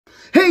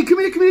Hey, come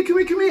here, come here, come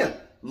here, come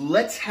here.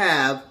 Let's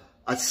have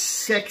a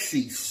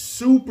sexy,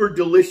 super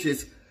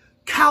delicious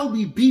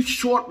Galbi beef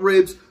short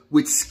ribs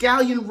with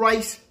scallion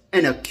rice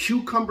and a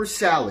cucumber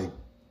salad.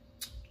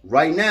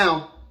 Right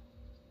now,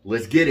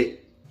 let's get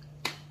it.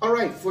 All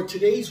right, for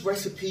today's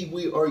recipe,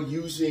 we are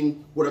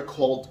using what are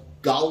called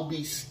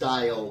Galbi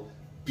style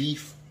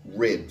beef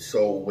ribs.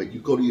 So when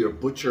you go to your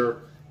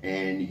butcher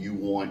and you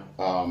want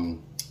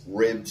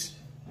ribs,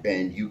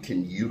 and you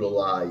can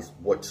utilize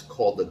what's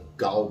called the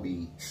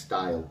Galbi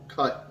style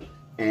cut.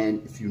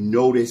 And if you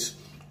notice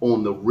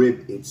on the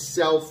rib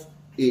itself,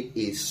 it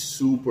is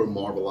super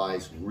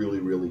marbleized, really,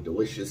 really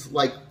delicious,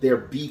 like they're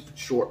beef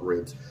short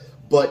ribs.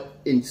 But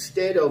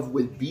instead of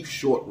with beef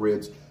short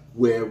ribs,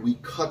 where we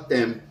cut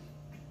them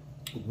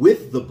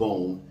with the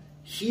bone,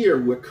 here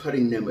we're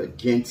cutting them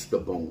against the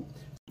bone.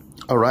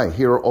 All right,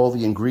 here are all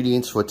the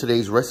ingredients for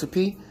today's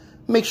recipe.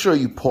 Make sure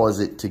you pause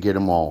it to get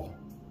them all.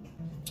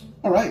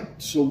 All right,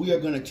 so we are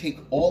going to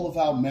take all of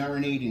our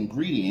marinade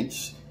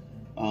ingredients.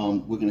 We're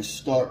going to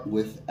start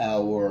with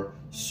our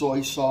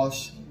soy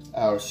sauce,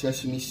 our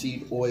sesame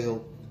seed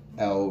oil,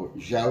 our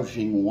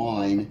Zhaoxing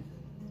wine,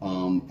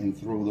 and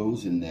throw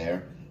those in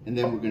there. And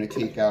then we're going to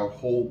take our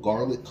whole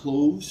garlic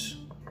cloves.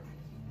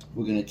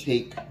 We're going to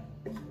take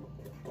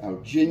our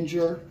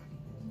ginger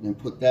and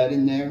put that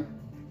in there.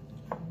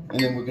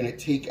 And then we're going to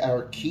take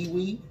our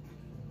kiwi.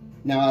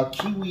 Now our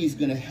kiwi is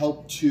going to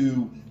help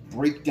to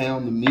break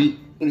down the meat.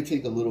 I'm going to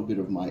take a little bit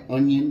of my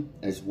onion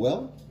as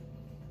well,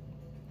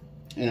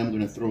 and I'm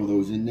going to throw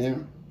those in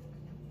there.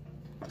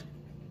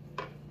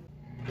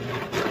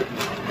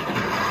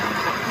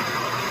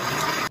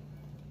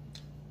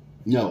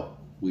 No,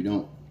 we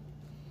don't.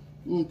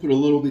 I'm going to put a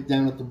little bit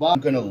down at the bottom.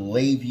 I'm going to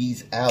lay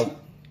these out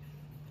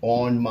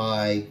on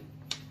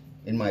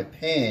in my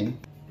pan,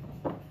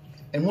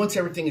 and once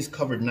everything is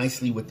covered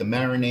nicely with the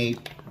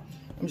marinade,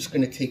 I'm just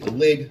going to take a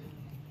lid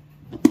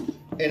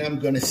and I'm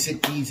going to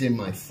sit these in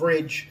my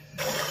fridge.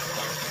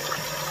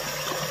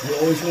 You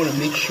always want to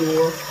make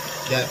sure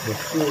that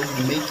before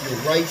you make your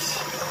rice,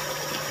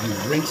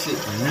 you rinse it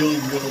really,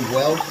 really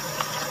well.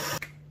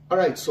 All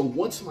right, so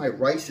once my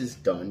rice is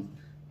done,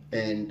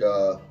 and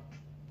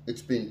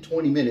it's been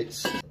 20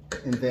 minutes,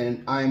 and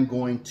then I'm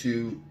going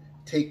to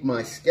take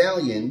my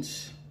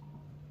scallions,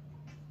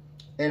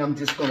 and I'm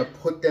just going to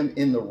put them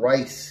in the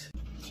rice.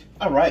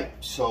 All right,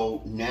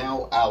 so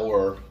now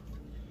our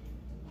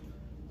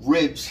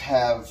ribs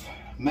have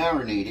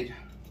marinated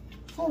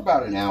for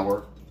about an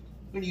hour.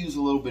 I'm going to use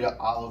a little bit of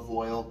olive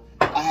oil.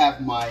 I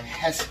have my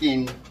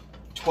Heskin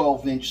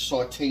 12-inch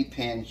saute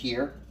pan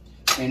here,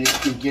 and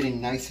it's been getting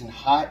nice and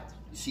hot.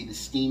 You see the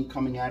steam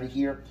coming out of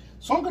here.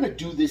 So I'm going to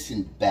do this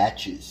in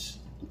batches,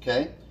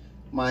 okay?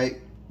 My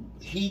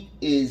heat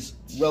is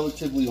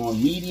relatively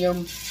on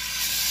medium.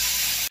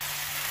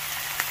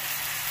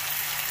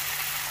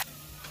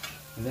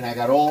 And then I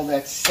got all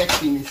that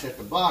sexiness at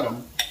the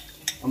bottom.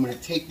 I'm going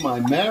to take my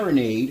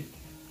marinade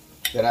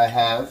that I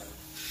have,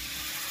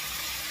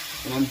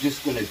 and I'm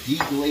just going to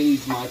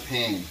deglaze my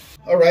pan.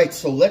 All right,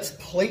 so let's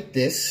plate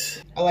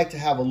this. I like to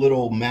have a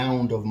little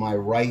mound of my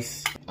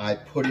rice. I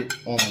put it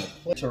on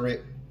my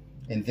plate,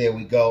 and there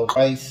we go.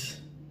 Rice.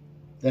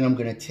 Then I'm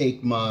going to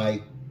take my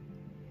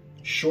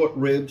short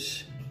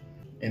ribs,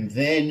 and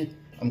then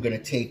I'm going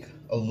to take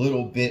a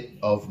little bit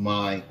of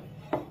my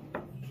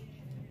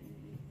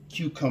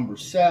cucumber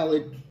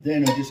salad.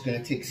 Then I'm just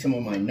going to take some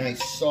of my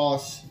nice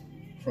sauce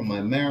from my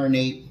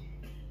marinade,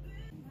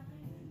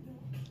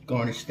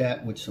 garnish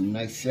that with some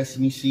nice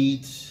sesame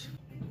seeds,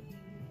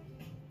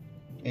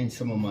 and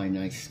some of my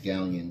nice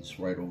scallions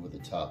right over the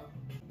top.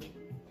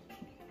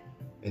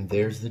 And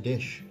there's the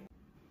dish.